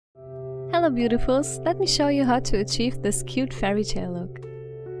Hello beautifuls, let me show you how to achieve this cute fairy tale look.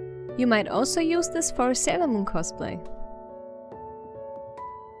 You might also use this for a Sailor Moon cosplay.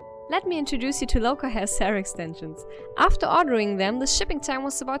 Let me introduce you to Loka Hair's hair extensions. After ordering them, the shipping time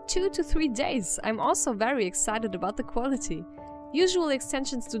was about 2 to 3 days. I'm also very excited about the quality. Usual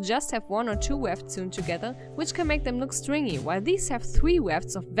extensions do just have 1 or 2 wefts sewn together, which can make them look stringy, while these have 3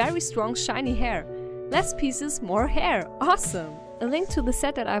 wefts of very strong shiny hair. Less pieces, more hair. Awesome! A link to the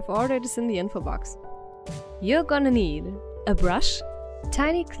set that I've ordered is in the info box. You're gonna need a brush,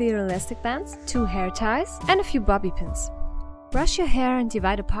 tiny clear elastic bands, 2 hair ties, and a few bobby pins. Brush your hair and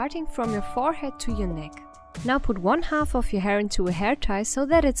divide a parting from your forehead to your neck. Now put 1/2 of your hair into a hair tie so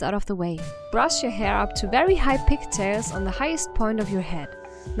that it's out of the way. Brush your hair up to very high pigtails on the highest point of your head.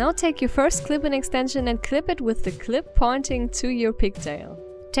 Now take your first clip-in extension and clip it with the clip pointing to your pigtail.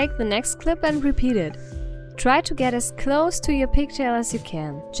 Take the next clip and repeat it. Try to get as close to your pigtail as you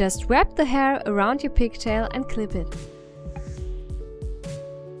can. Just wrap the hair around your pigtail and clip it.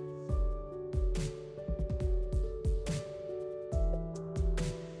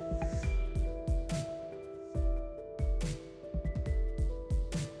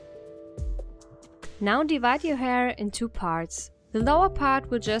 Now divide your hair in 2 parts. The lower part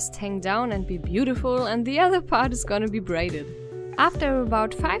will just hang down and be beautiful, and the other part is gonna be braided. After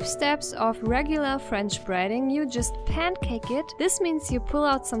about 5 steps of regular French braiding, you just pancake it. This means you pull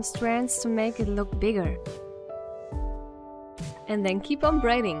out some strands to make it look bigger. And then keep on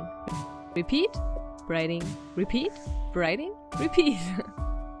braiding. Repeat, braiding, repeat, braiding, repeat.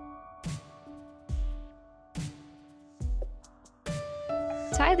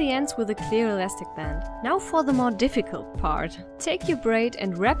 Tie the ends with a clear elastic band. Now for the more difficult part. Take your braid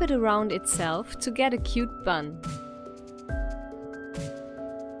and wrap it around itself to get a cute bun.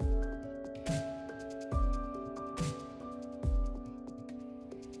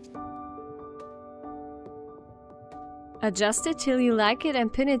 Adjust it till you like it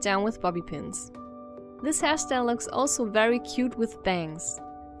and pin it down with bobby pins. This hairstyle looks also very cute with bangs.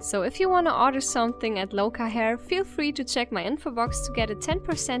 So if you want to order something at Loka Hair, feel free to check my info box to get a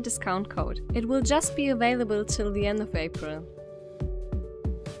 10% discount code. It will just be available till the end of April.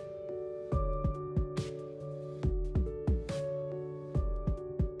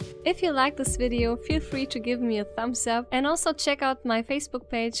 If you like this video, feel free to give me a thumbs up and also check out my Facebook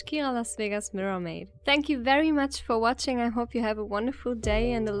page, Cira Las Vegas Mirror Maid. Thank you very much for watching. I hope you have a wonderful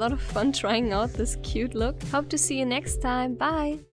day and a lot of fun trying out this cute look. Hope to see you next time. Bye!